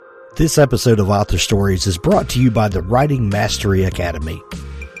This episode of Author Stories is brought to you by the Writing Mastery Academy.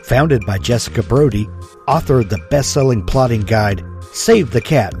 Founded by Jessica Brody, author of the best-selling plotting guide, Save the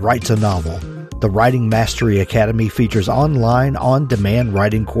Cat Writes a Novel. The Writing Mastery Academy features online, on-demand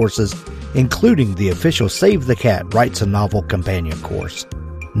writing courses, including the official Save the Cat Writes a Novel companion course,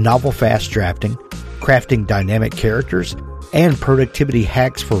 novel fast drafting, crafting dynamic characters, and productivity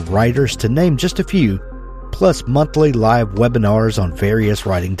hacks for writers, to name just a few, plus monthly live webinars on various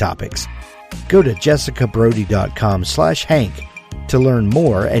writing topics. Go to jessicabrody.com/Hank to learn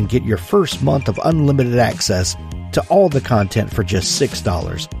more and get your first month of unlimited access to all the content for just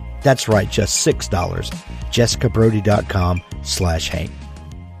 $6. That's right, just $6. jessicabrody.com/Hank.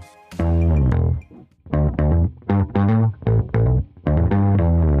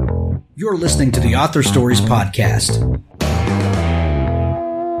 You're listening to the Author Stories podcast,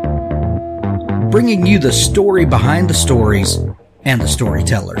 bringing you the story behind the stories and the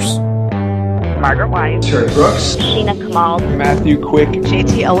storytellers. Margaret White, Terry Brooks, Sheena Kamal, Matthew Quick,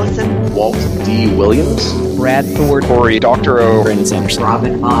 JT Ellison, Walt D. Williams, Brad Thor, Corey Dr. O, Brandon Sanderson,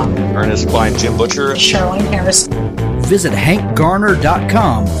 Robin Mom, Ernest Klein, Jim Butcher, Sherwin Harris. Visit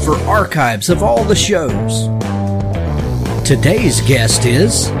hankgarner.com for archives of all the shows. Today's guest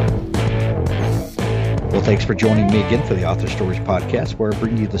is... Well, thanks for joining me again for the Author Stories podcast, where I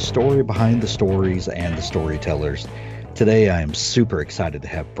bring you the story behind the stories and the storytellers. Today, I am super excited to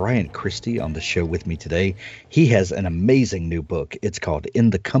have Brian Christie on the show with me today. He has an amazing new book. It's called In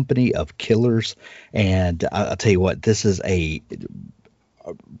the Company of Killers. And I'll tell you what, this is a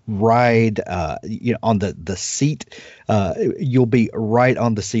ride on the seat. You'll be right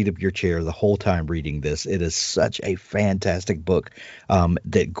on the seat of your chair the whole time reading this. It is such a fantastic book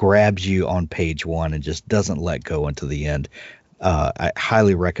that grabs you on page one and just doesn't let go until the end. I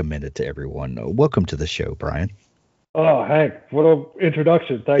highly recommend it to everyone. Welcome to the show, Brian. Oh, Hank, what an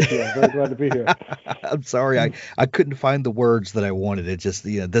introduction. Thank you. I'm very glad to be here. I'm sorry. I couldn't find the words that I wanted. It just,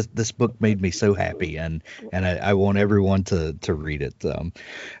 this book made me so happy, and I want everyone to read it.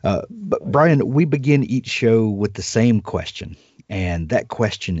 But Brian, we begin each show with the same question. And that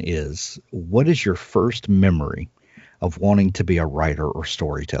question is, what is your first memory of wanting to be a writer or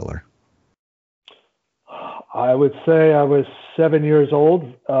storyteller? I would say I was 7 years old,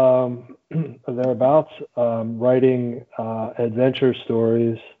 thereabouts, writing adventure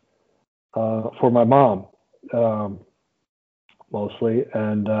stories for my mom, mostly.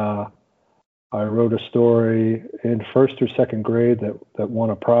 And I wrote a story in first or second grade that won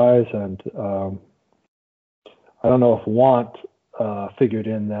a prize. And I don't know if want figured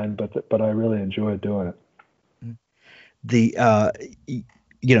in then, but I really enjoyed doing it.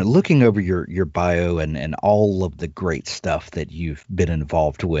 Looking over your bio and all of the great stuff that you've been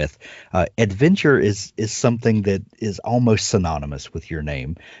involved with, adventure is something that is almost synonymous with your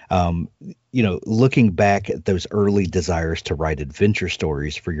name. Looking back at those early desires to write adventure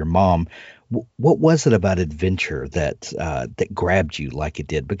stories for your mom, what was it about adventure that grabbed you like it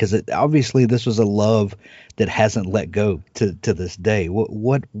did? Because obviously this was a love that hasn't let go to this day. What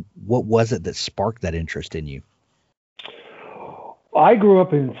was it that sparked that interest in you? I grew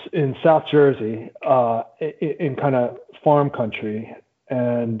up in South Jersey, in kind of farm country,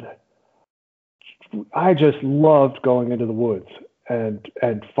 and I just loved going into the woods and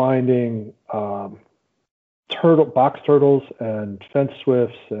finding box turtles and fence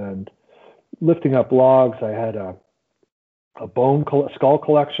swifts and lifting up logs. I had a skull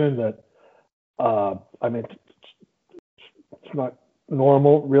collection that, it's not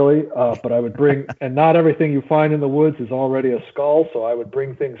normal really, but I would bring, and not everything you find in the woods is already a skull, so I would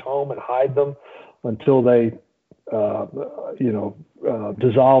bring things home and hide them until they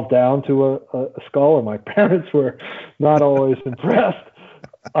dissolved down to a skull, and my parents were not always impressed,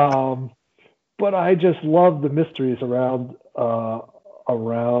 but I just loved the mysteries around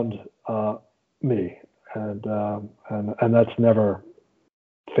me, and that's never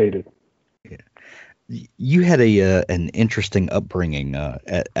faded. You had an interesting upbringing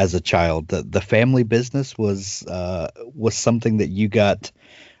as a child. The family business was something that you got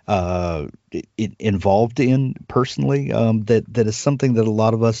involved in personally. That is something that a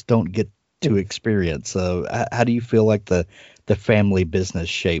lot of us don't get to experience. How do you feel like the family business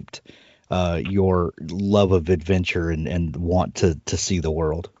shaped your love of adventure and want to see the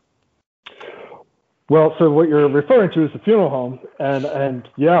world? Well, so what you're referring to is the funeral home, and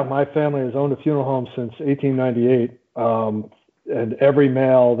yeah, my family has owned a funeral home since 1898, and every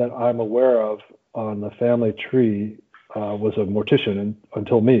male that I'm aware of on the family tree was a mortician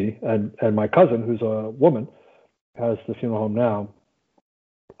until me, and my cousin, who's a woman, has the funeral home now.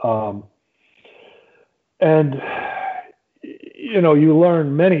 And you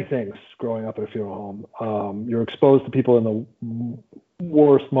learn many things growing up at a funeral home. You're exposed to people in the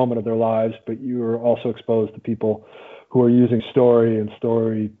worst moment of their lives, but you're also exposed to people who are using story and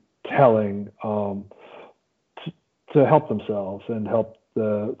storytelling to help themselves and help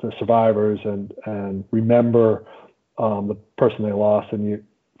the survivors and remember the person they lost. And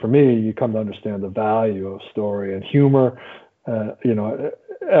for me, you come to understand the value of story and humor.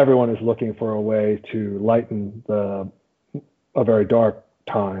 Everyone is looking for a way to lighten a very dark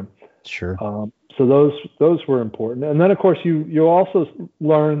time. Sure. So those were important. And then, of course, you also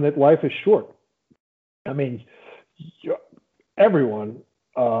learn that life is short. I mean, everyone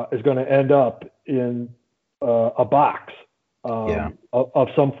is going to end up in a box of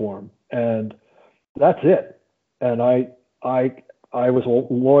some form, and that's it. And I was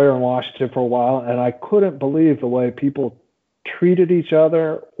a lawyer in Washington for a while, and I couldn't believe the way people treated each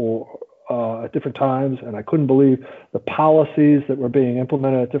other or at different times, and I couldn't believe the policies that were being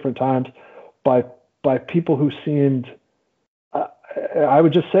implemented at different times by people who seemed. I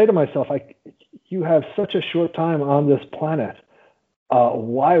would just say to myself, you have such a short time on this planet.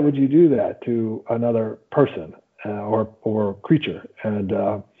 Why would you do that to another person or creature? And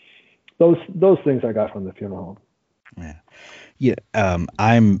those things I got from the funeral home. Yeah. Yeah.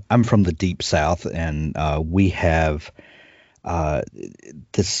 I'm from the Deep South, and we have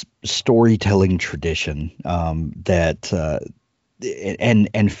this storytelling tradition that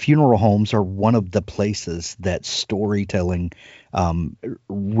and funeral homes are one of the places that storytelling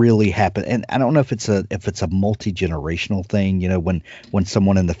really happen. And I don't know if it's a multi-generational thing. When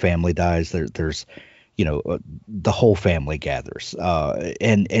someone in the family dies, there's the whole family gathers,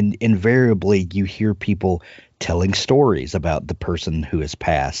 and invariably you hear people telling stories about the person who has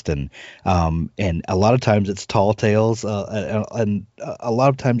passed, and a lot of times it's tall tales, and a lot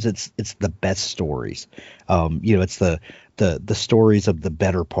of times it's the best stories. It's the stories of the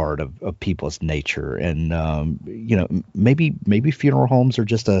better part of people's nature, and maybe funeral homes are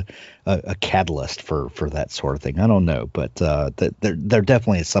just a catalyst for that sort of thing. I don't know, but there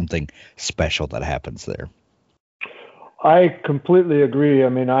definitely is something special that happens there. I completely agree. I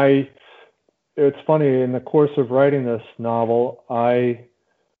mean, it's funny, in the course of writing this novel, for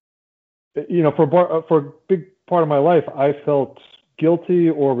a big part of my life, I felt guilty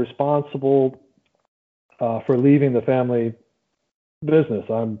or responsible for leaving the family business.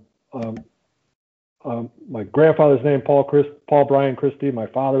 My grandfather's name, Paul Bryan Christie. My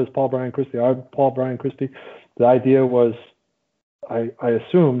father is Paul Bryan Christie. I'm Paul Bryan Christie. The idea was, I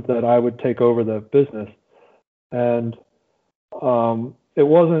assumed that I would take over the business, and it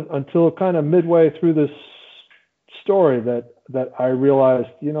wasn't until kind of midway through this story that I realized,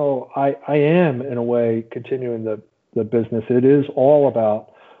 I am in a way continuing the business. It is all about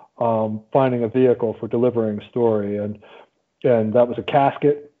finding a vehicle for delivering story, and that was a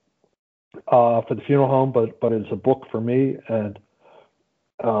casket for the funeral home, but it's a book for me, and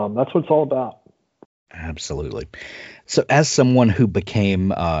that's what it's all about. Absolutely. So, as someone who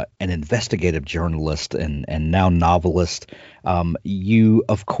became an investigative journalist and now novelist, you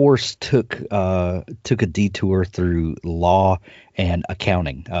of course took a detour through law and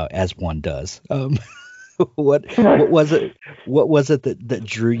accounting, as one does. What was it? What was it that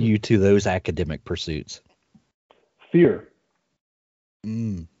drew you to those academic pursuits? Fear.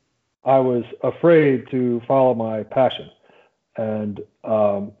 I was afraid to follow my passion, and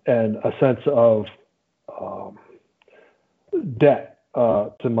a sense of debt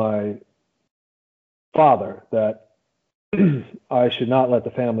to my father, that I should not let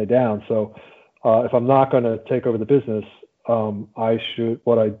the family down. So if I'm not going to take over the business,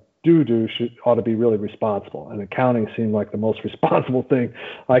 what I do ought to be really responsible. And accounting seemed like the most responsible thing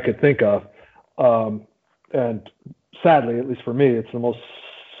I could think of. And sadly, at least for me, it's the most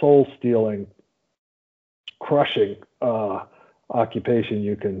soul-stealing, crushing occupation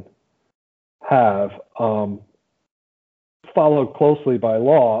you can have, followed closely by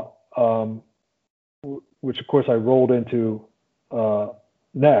law, which of course I rolled into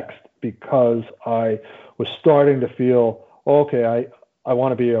next, because I was starting to feel, okay, I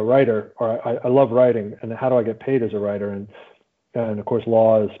want to be a writer, or I love writing, and how do I get paid as a writer? And of course,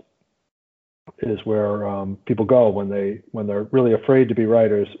 law is where people go when they're really afraid to be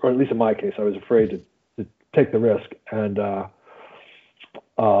writers, or at least in my case, I was afraid to take the risk and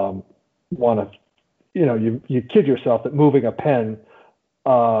want to, you kid yourself that moving a pen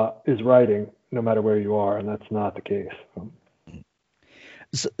is writing, no matter where you are, and that's not the case.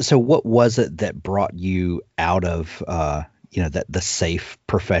 So what was it that brought you out of the safe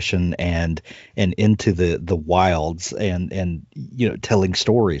profession and into the wilds and telling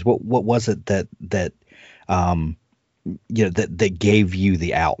stories? What was it that that gave you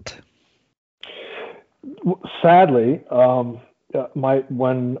the out? Sadly,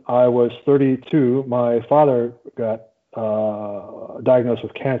 when I was 32, my father got diagnosed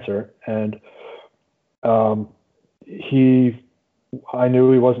with cancer, and I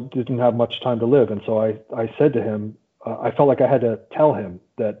knew he didn't have much time to live, and so I said to him, I felt like I had to tell him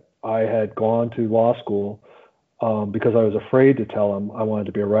that I had gone to law school because I was afraid to tell him I wanted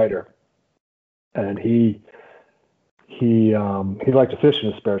to be a writer. And he liked to fish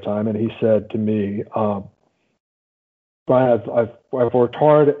in his spare time, and he said to me, Brian, I've worked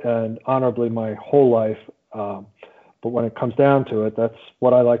hard and honorably my whole life, but when it comes down to it, that's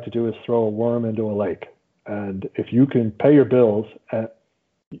what I like to do, is throw a worm into a lake. And if you can pay your bills,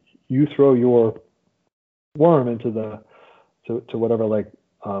 you throw your worm into to whatever lake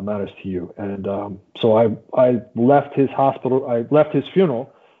matters to you. And so I left his hospital. I left his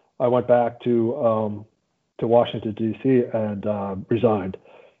funeral. I went back to Washington, D.C. and resigned.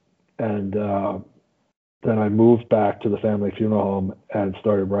 And then I moved back to the family funeral home and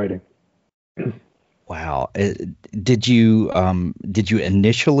started writing. Wow. Did you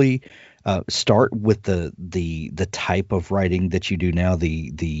initially start with the type of writing that you do now,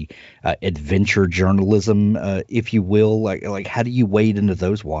 the adventure journalism, if you will? Like how do you wade into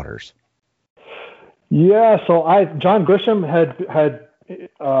those waters? Yeah, so John Grisham had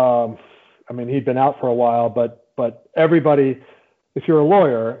he'd been out for a while, but everybody, if you're a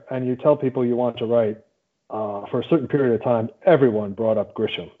lawyer and you tell people you want to write for a certain period of time, everyone brought up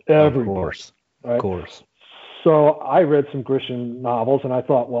Grisham. Everyone, of course, right? Of course. So I read some Grisham novels, and I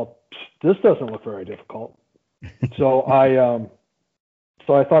thought, well, this doesn't look very difficult. So I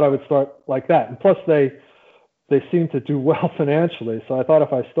thought I would start like that. And plus, they seem to do well financially. So I thought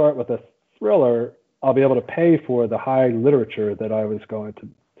if I start with a thriller, I'll be able to pay for the high literature that I was going to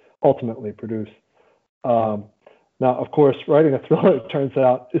ultimately produce. Now, of course, writing a thriller, it turns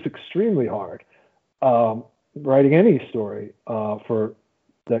out, is extremely hard. Writing any story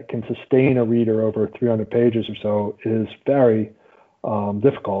that can sustain a reader over 300 pages or so is very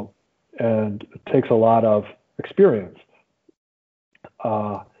difficult, and it takes a lot of experience.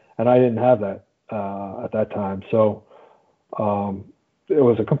 And I didn't have that at that time, so it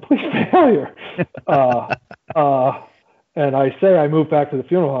was a complete failure. And I say I moved back to the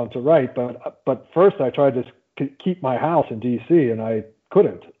funeral home to write, but first I tried to keep my house in D.C. and I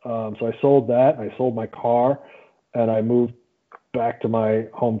couldn't. So I sold that. I sold my car, and I moved back to my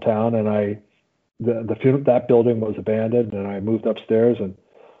hometown. And that building was abandoned, and I moved upstairs, and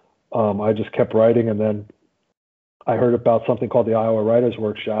I just kept writing. And then I heard about something called the Iowa Writers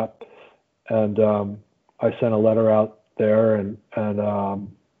Workshop, and I sent a letter out there, and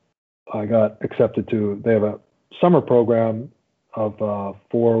I got accepted to. They have a summer program of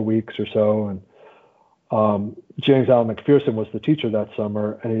 4 weeks or so, and James Allen McPherson was the teacher that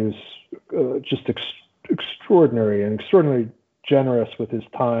summer, and he was just extraordinary and extraordinarily generous with his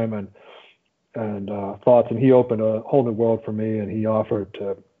time and thoughts, and he opened a whole new world for me, and he offered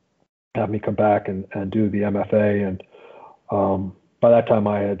to have me come back and do the MFA, and by that time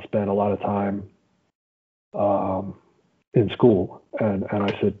I had spent a lot of time in school, and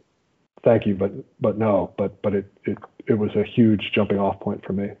I said thank you, but no, but it was a huge jumping off point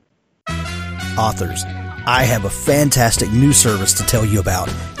for me. Authors, I have a fantastic new service to tell you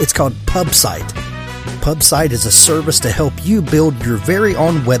about. It's called PubSite. PubSite is a service to help you build your very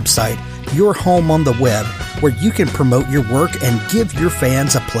own website, your home on the web, where you can promote your work and give your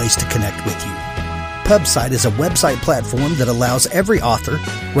fans a place to connect with you. PubSite is a website platform that allows every author,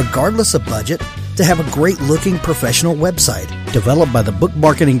 regardless of budget, to have a great-looking professional website developed by the book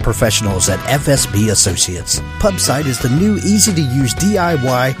marketing professionals at FSB Associates. PubSite is the new, easy-to-use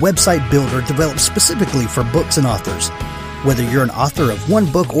DIY website builder developed specifically for books and authors. Whether you're an author of one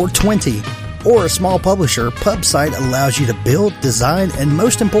book or 20, or a small publisher, PubSite allows you to build, design, and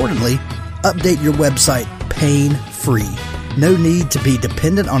most importantly, update your website pain-free. No need to be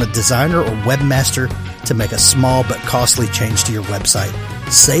dependent on a designer or webmaster to make a small but costly change to your website.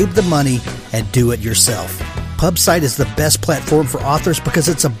 Save the money and do it yourself. PubSite is the best platform for authors because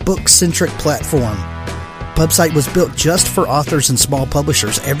it's a book-centric platform. PubSite was built just for authors and small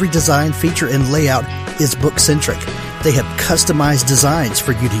publishers. Every design, feature, and layout is book-centric. They have customized designs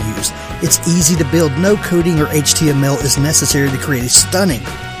for you to use. It's easy to build. No coding or HTML is necessary to create a stunning,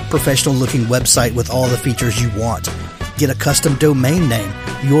 professional-looking website with all the features you want. Get a custom domain name,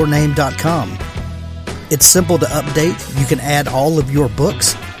 yourname.com. It's simple to update. You can add all of your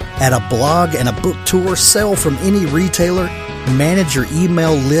books, add a blog and a book tour, sell from any retailer, manage your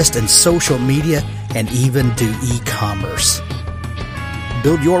email list and social media, and even do e-commerce.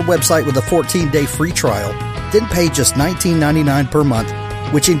 Build your website with a 14-day free trial, then pay just $19.99 per month,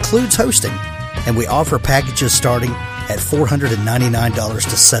 which includes hosting. And we offer packages starting at $499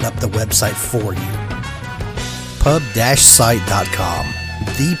 to set up the website for you. Pub-site.com,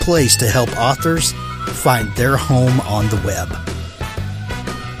 the place to help authors find their home on the web.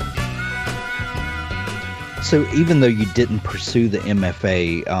 So even though you didn't pursue the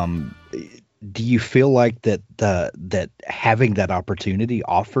MFA, do you feel like that having that opportunity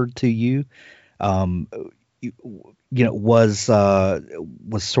offered to you, was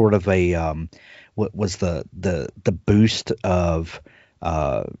sort of a what was the boost of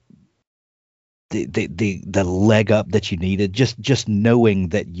the leg up that you needed, just knowing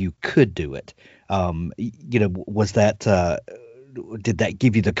that you could do it? Was that did that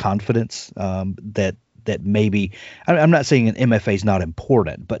give you the confidence that maybe, I'm not saying an MFA is not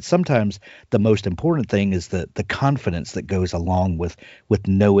important, but sometimes the most important thing is the confidence that goes along with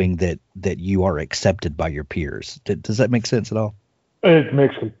knowing that you are accepted by your peers. Does that make sense at all? It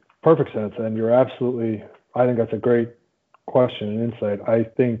makes perfect sense, and you're absolutely, I think that's a great question and insight. I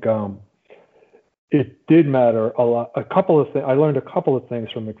think it did matter a lot. I learned a couple of things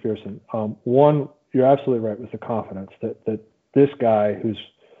from McPherson. One, you're absolutely right, was the confidence that this guy who's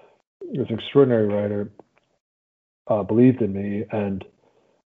an extraordinary writer, believed in me. And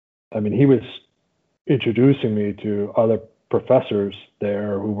I mean, he was introducing me to other professors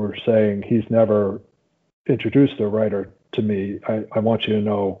there who were saying, he's never introduced a writer to me. I want you to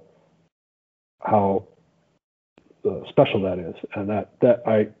know how special that is. And that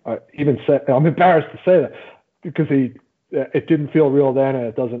I even said, I'm embarrassed to say that because it didn't feel real then and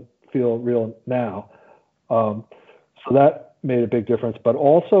it doesn't feel real now. So that made a big difference, but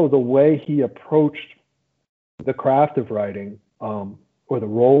also the way he approached the craft of writing, or the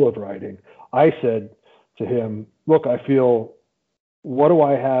role of writing. I said to him, look, I feel, what do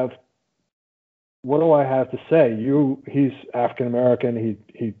I have to say? He's African American.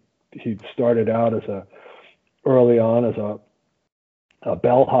 He started out early on as a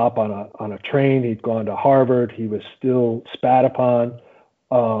bellhop on a train. He'd gone to Harvard. He was still spat upon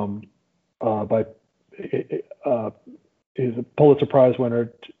by he's a Pulitzer Prize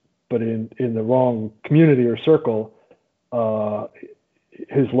winner, but in the wrong community or circle.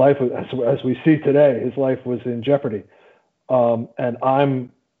 His life, as we see today, his life was in jeopardy. And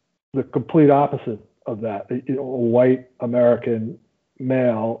I'm the complete opposite of that. A white American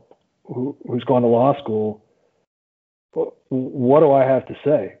male who's gone to law school. What do I have to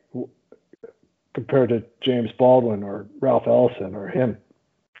say compared to James Baldwin or Ralph Ellison or him?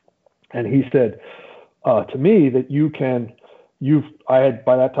 And he said to me that I had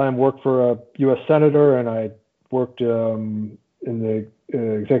by that time worked for a U.S. senator, and I worked in the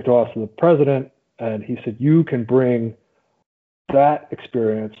executive office of the president, and he said, you can bring that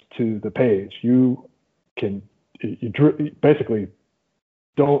experience to the page. You basically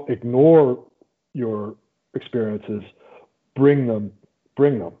don't ignore your experiences, bring them.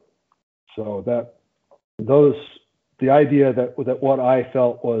 So the idea that what I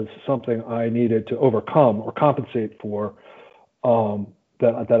felt was something I needed to overcome or compensate for,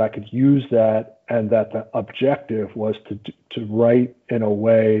 that I could use that, and that the objective was to write in a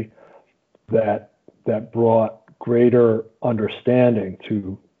way that brought greater understanding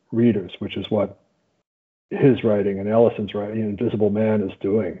to readers, which is what his writing and Ellison's writing, Invisible Man, is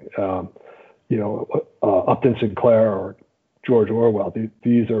doing. Upton Sinclair or George Orwell,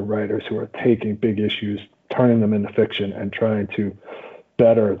 these are writers who are taking big issues, turning them into fiction, and trying to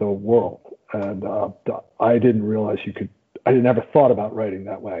better the world. And I didn't realize I never thought about writing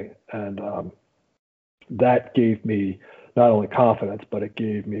that way. And that gave me not only confidence, but it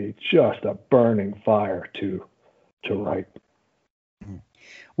gave me just a burning fire to write.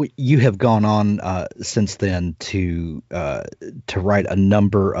 Well, you have gone on since then to write a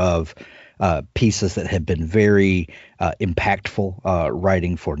number of pieces that have been very impactful,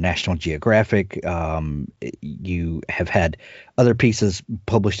 writing for National Geographic. You have had other pieces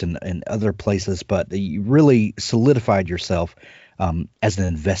published in other places, but you really solidified yourself as an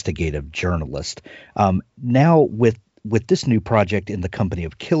investigative journalist. Now with this new project in the Company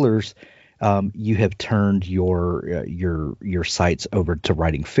of Killers, you have turned your sights over to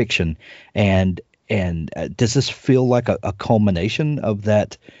writing fiction, and does this feel like a culmination of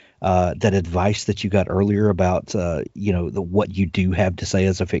that advice that you got earlier about what you do have to say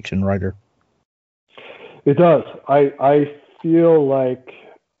as a fiction writer? It does. I feel like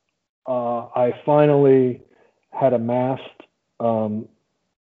I finally had amassed.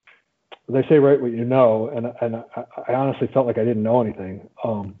 They say write what you know, and I honestly felt like I didn't know anything.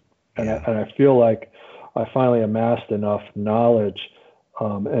 And I feel like I finally amassed enough knowledge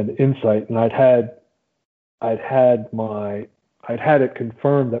and insight, and I'd had it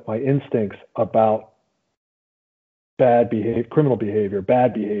confirmed that my instincts about criminal behavior,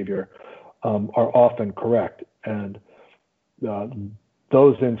 bad behavior, are often correct, and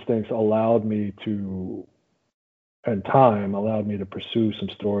those instincts allowed me to pursue some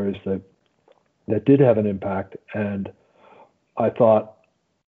stories that did have an impact. And I thought,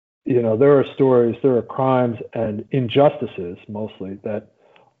 there are crimes and injustices mostly that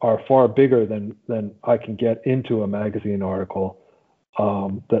are far bigger than I can get into a magazine article,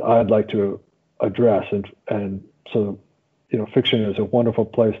 that I'd like to address. And so, fiction is a wonderful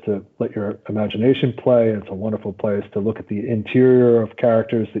place to let your imagination play. It's a wonderful place to look at the interior of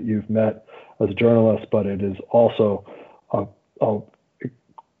characters that you've met as a journalist, but it is also a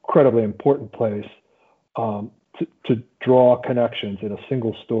incredibly important place to draw connections in a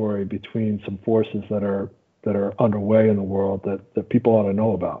single story between some forces that are underway in the world that people ought to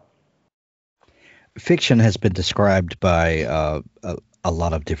know about. Fiction has been described by a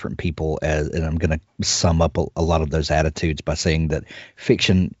lot of different people and I'm going to sum up a lot of those attitudes by saying that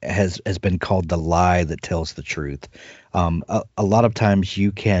fiction has been called the lie that tells the truth. A lot of times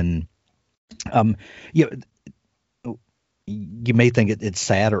you can, you may think it's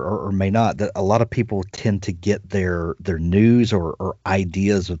sad or may not, that a lot of people tend to get their news or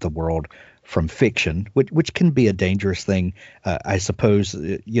ideas of the world from fiction, which can be a dangerous thing, I suppose,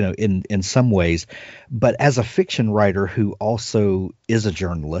 in some ways. But as a fiction writer who also is a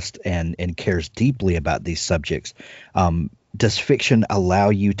journalist and cares deeply about these subjects, does fiction allow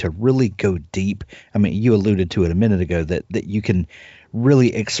you to really go deep? I mean, you alluded to it a minute ago that you can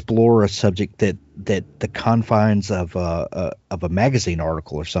really explore a subject that the confines of a magazine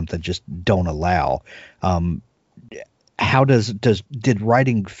article or something just don't allow. How did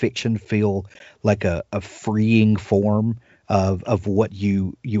writing fiction feel like a freeing form of what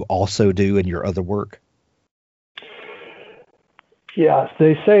you also do in your other work? Yeah,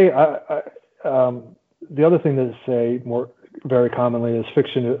 they say the other thing that they say very commonly is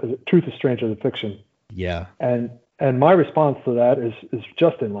truth is stranger than fiction. Yeah, and my response to that is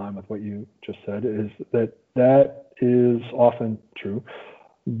just in line with what you just said, is that is often true,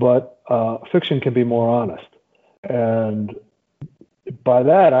 but fiction can be more honest. And by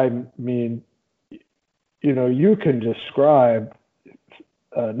that, I mean, you can describe,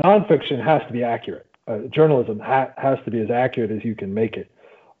 nonfiction has to be accurate. Journalism has to be as accurate as you can make it.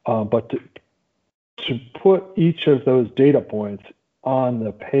 But to put each of those data points on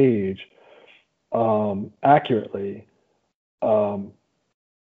the page accurately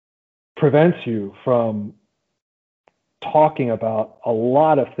prevents you from talking about a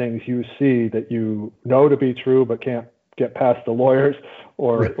lot of things you see that you know to be true but can't get past the lawyers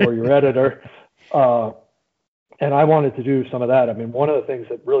or your editor. And I wanted to do some of that. I mean, one of the things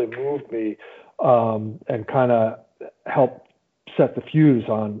that really moved me and kind of helped set the fuse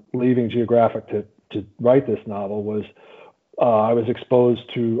on leaving Geographic to write this novel was I was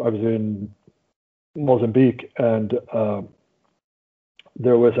in Mozambique, and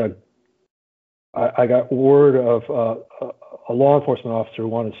there was I got word of a law enforcement officer who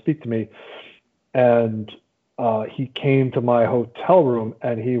wanted to speak to me, and he came to my hotel room,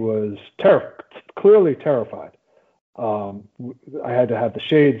 and he was clearly terrified. I had to have the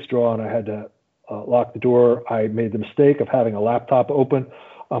shades drawn. I had to lock the door. I made the mistake of having a laptop open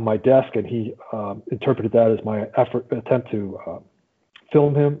on my desk, and he interpreted that as my attempt to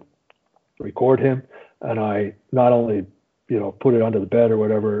film him, record him, and I not only put it under the bed or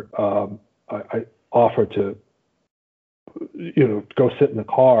whatever. I offered to go sit in the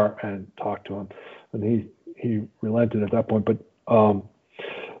car and talk to him, and he relented at that point. But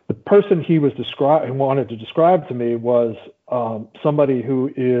the person he wanted to describe to me was somebody who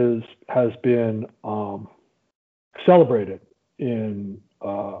has been celebrated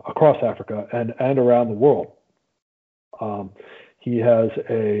across Africa and around the world. He has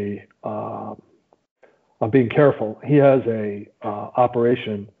I'm being careful. He has a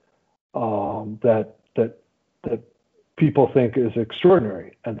operation that people think is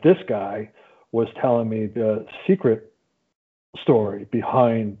extraordinary, and this guy was telling me the secret story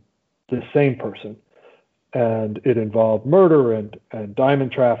behind the same person, and it involved murder and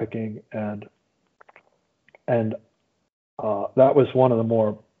diamond trafficking, and that was one of the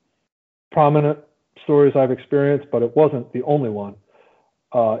more prominent stories I've experienced, but it wasn't the only one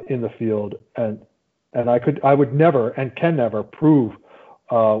in the field, and I would never and can never prove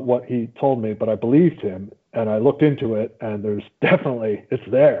what he told me, but I believed him, and I looked into it, and there's definitely, it's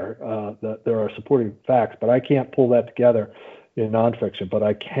there, that there are supporting facts, but I can't pull that together in nonfiction, but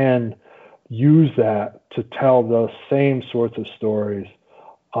I can use that to tell those same sorts of stories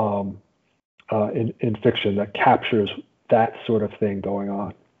in fiction that captures that sort of thing going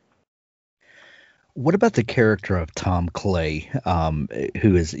on. What about the character of Tom Clay,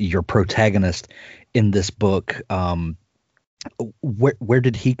 who is your protagonist in this book? Where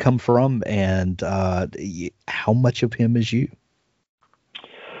did he come from, and how much of him is you?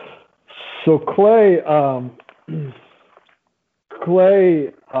 So Clay,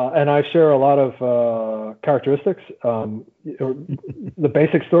 and I share a lot of characteristics. The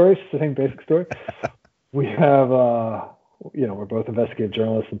basic stories, the same basic story. We have, we're both investigative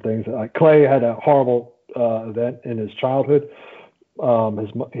journalists and things. Clay had a horrible event in his childhood.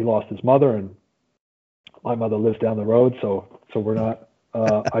 He lost his mother, and my mother lives down the road, so we're not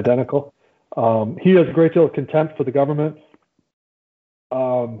identical. He has a great deal of contempt for the government.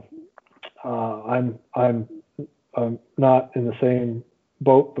 I'm not in the same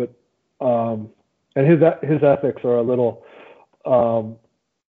boat, but and his ethics are a little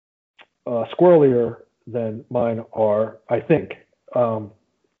squirrelier than mine are, I think. But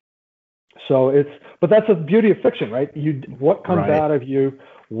that's the beauty of fiction, right? What comes Right. out of you,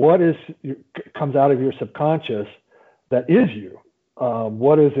 comes out of your subconscious that is you.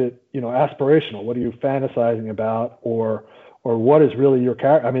 What is it, aspirational? What are you fantasizing about, or what is really your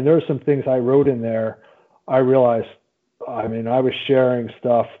character? I mean, there are some things I wrote in there. I realized, I was sharing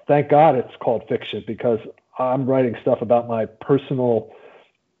stuff. Thank God it's called fiction, because I'm writing stuff about my personal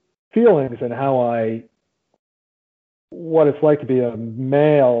feelings and what it's like to be a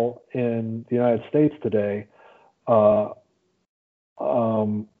male in the United States today. But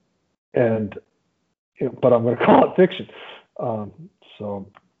I'm going to call it fiction. So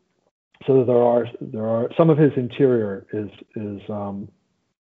there are some of his interior is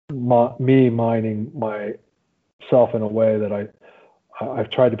me mining myself in a way that I've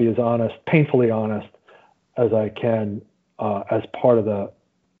tried to be as honest, painfully honest as I can, as part of the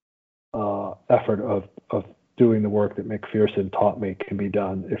effort of doing the work that McPherson taught me can be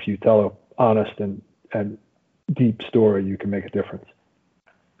done. If you tell an honest and deep story, you can make a difference.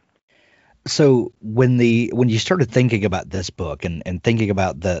 So when you started thinking about this book and thinking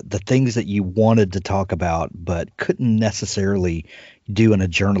about the things that you wanted to talk about but couldn't necessarily do in a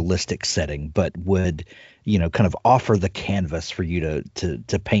journalistic setting, but would kind of offer the canvas for you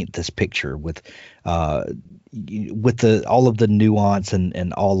to paint this picture with all of the nuance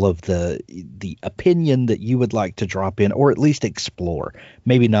and all of the opinion that you would like to drop in, or at least explore.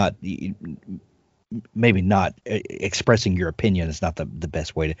 Maybe not expressing your opinion is not the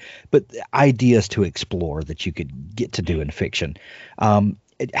best way to, but ideas to explore that you could get to do in fiction.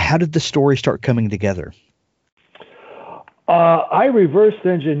 How did the story start coming together? I reverse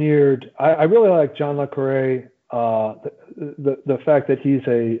engineered. I really like John le Carré. The fact that he's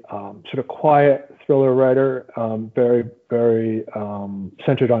a sort of quiet thriller writer, very, very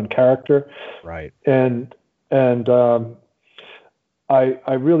centered on character. Right. And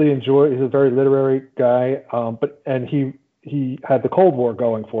I really enjoy. He's a very literary guy, and he had the Cold War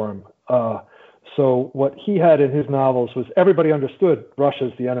going for him. So what he had in his novels was everybody understood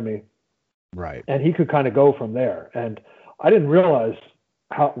Russia's the enemy, right? And he could kind of go from there. And I didn't realize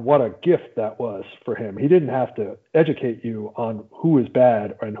what a gift that was for him. He didn't have to educate you on who is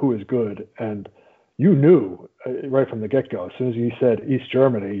bad and who is good, and you knew right from the get-go. As soon as he said East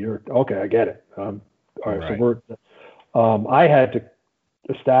Germany, you're okay. I get it. All right. Right. So I had to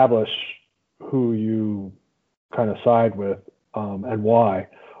establish who you kind of side with and why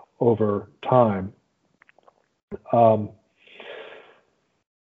over time.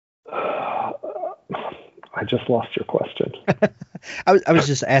 I just lost your question. I was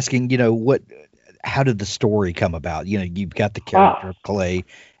just asking, how did the story come about? You've got the character of Clay,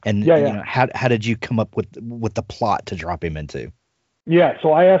 and how did you come up with the plot to drop him into? Yeah,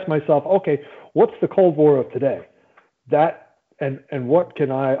 so I asked myself, okay, what's the Cold War of today? And what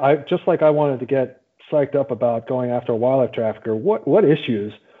can I just like I wanted to get psyched up about going after a wildlife trafficker, what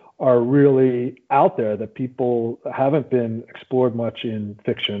issues are really out there that people haven't been explored much in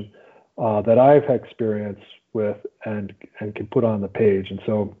fiction, that I've had experience with and can put on the page. And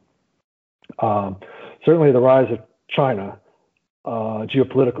so certainly the rise of China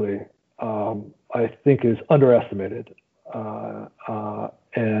geopolitically, I think is underestimated.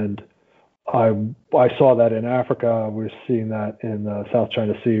 And I saw that in Africa. We're seeing that in the South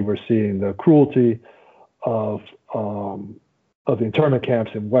China Sea. We're seeing the cruelty of the internment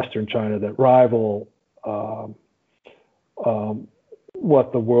camps in Western China that rival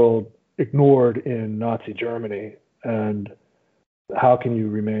what the world ignored in Nazi Germany. And how can you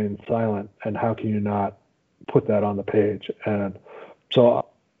remain silent, and how can you not put that on the page? And so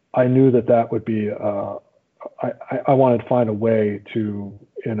I knew that would be I wanted to find a way to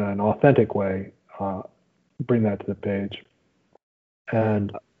in an authentic way, bring that to the page.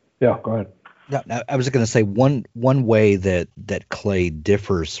 And yeah, go ahead. Yeah, I was going to say one way that Clay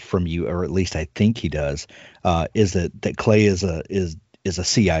differs from you, or at least I think he does, is that Clay is a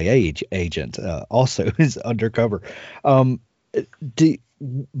CIA agent, also is undercover.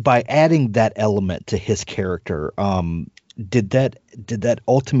 By adding that element to his character, did that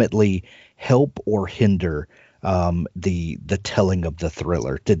ultimately help or hinder the telling of the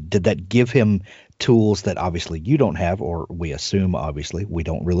thriller? Did that give him tools that obviously you don't have, or we assume, obviously we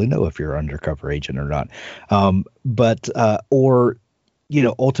don't really know if you're an undercover agent or not, but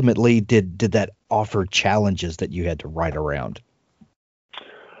ultimately did that offer challenges that you had to write around?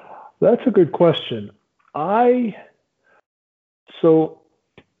 That's a good question. So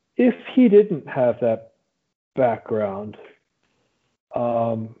if he didn't have that background,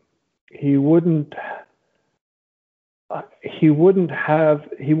 he wouldn't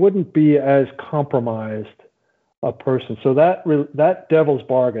be as compromised a person. So that devil's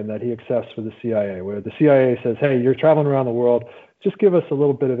bargain that he accepts for the CIA, where the CIA says, "Hey, you're traveling around the world, just give us a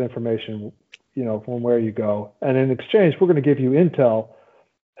little bit of information, from where you go, and in exchange, we're going to give you intel,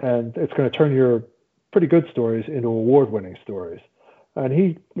 and it's going to turn your pretty good stories into award-winning stories." And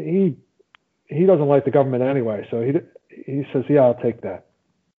he doesn't like the government anyway, so he says, "Yeah, I'll take that."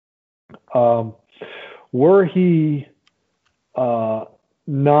 Were he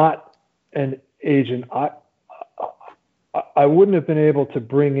not an agent, I wouldn't have been able to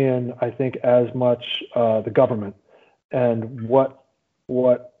bring in, I think, as much the government and what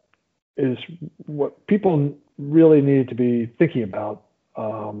people really need to be thinking about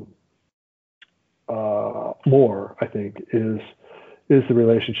more, I think, is the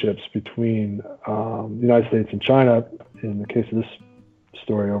relationships between the United States and China, in the case of this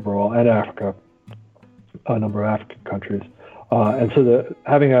story overall, and Africa, a number of African countries. And so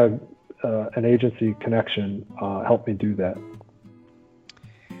having an agency connection helped me do that.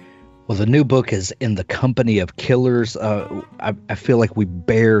 Well, the new book is In the Company of Killers. I feel like we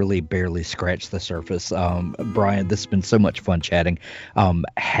barely scratched the surface. Brian, this has been so much fun chatting.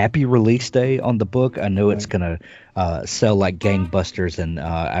 Happy release day on the book. I know it's going to sell like gangbusters, and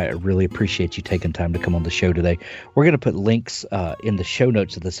I really appreciate you taking time to come on the show today. We're going to put links in the show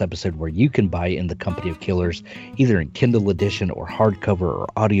notes of this episode where you can buy In the Company of Killers, either in Kindle edition or hardcover or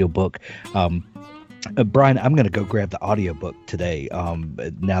audiobook. Brian, I'm going to go grab the audiobook today.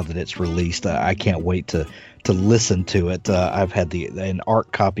 Now that it's released, I can't wait to listen to it. I've had an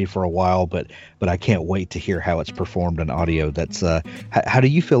ARC copy for a while, but I can't wait to hear how it's performed in audio. That's how do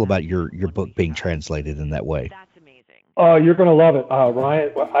you feel about your book being translated in that way? That's amazing. You're going to love it,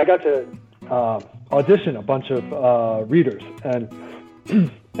 Ryan. I got to audition a bunch of readers, and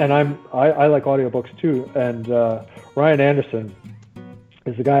I like audiobooks too. And Ryan Anderson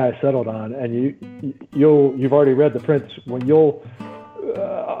is the guy I settled on, and you've already read the prints. When you'll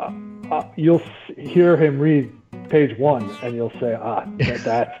hear him read page 1, and you'll say,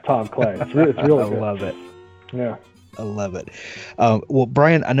 that's Tom Clay. It's really good. I love it. Yeah. I love it. Well,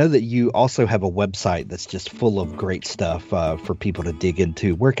 Brian, I know that you also have a website that's just full of great stuff for people to dig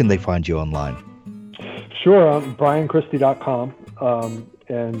into. Where can they find you online? Sure, brianchristie.com.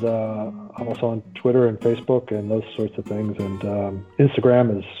 And I'm also on Twitter and Facebook and those sorts of things. And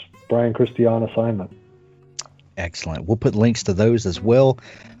Instagram is Brian Christie on assignment. Excellent. We'll put links to those as well.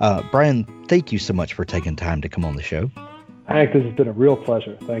 Brian, thank you so much for taking time to come on the show. Hank, this has been a real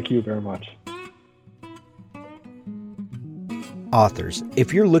pleasure. Thank you very much. Authors,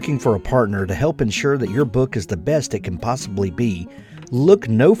 if you're looking for a partner to help ensure that your book is the best it can possibly be, look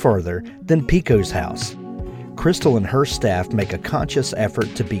no further than Pico's House. Crystal and her staff make a conscious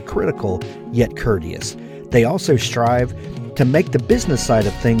effort to be critical yet courteous. They also strive to make the business side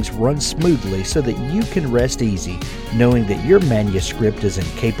of things run smoothly so that you can rest easy knowing that your manuscript is in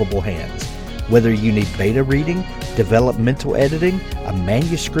capable hands. Whether you need beta reading, developmental editing, a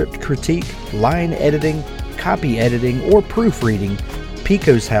manuscript critique, line editing, copy editing, or proofreading,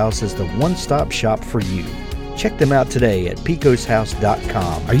 Pico's House is the one-stop shop for you. Check them out today at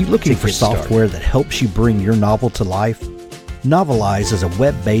picoshouse.com. Are you looking for software that helps you bring your novel to life? Novelize is a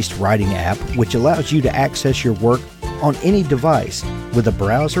web-based writing app which allows you to access your work on any device with a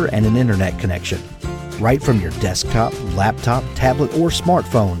browser and an internet connection. Right from your desktop, laptop, tablet, or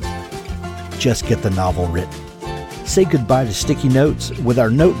smartphone. Just get the novel written. Say goodbye to sticky notes. With our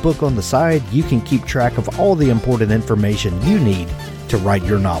notebook on the side, you can keep track of all the important information you need to write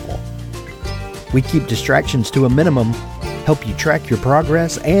your novel. We keep distractions to a minimum, help you track your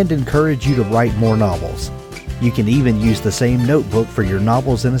progress, and encourage you to write more novels. You can even use the same notebook for your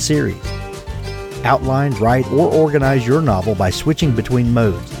novels in a series. Outline, write, or organize your novel by switching between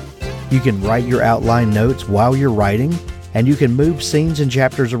modes. You can write your outline notes while you're writing, and you can move scenes and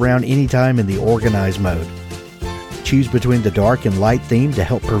chapters around anytime in the Organize mode. Choose between the dark and light theme to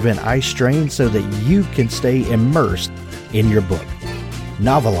help prevent eye strain so that you can stay immersed in your book.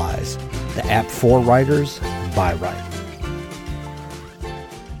 Novelize, the app for writers by writers.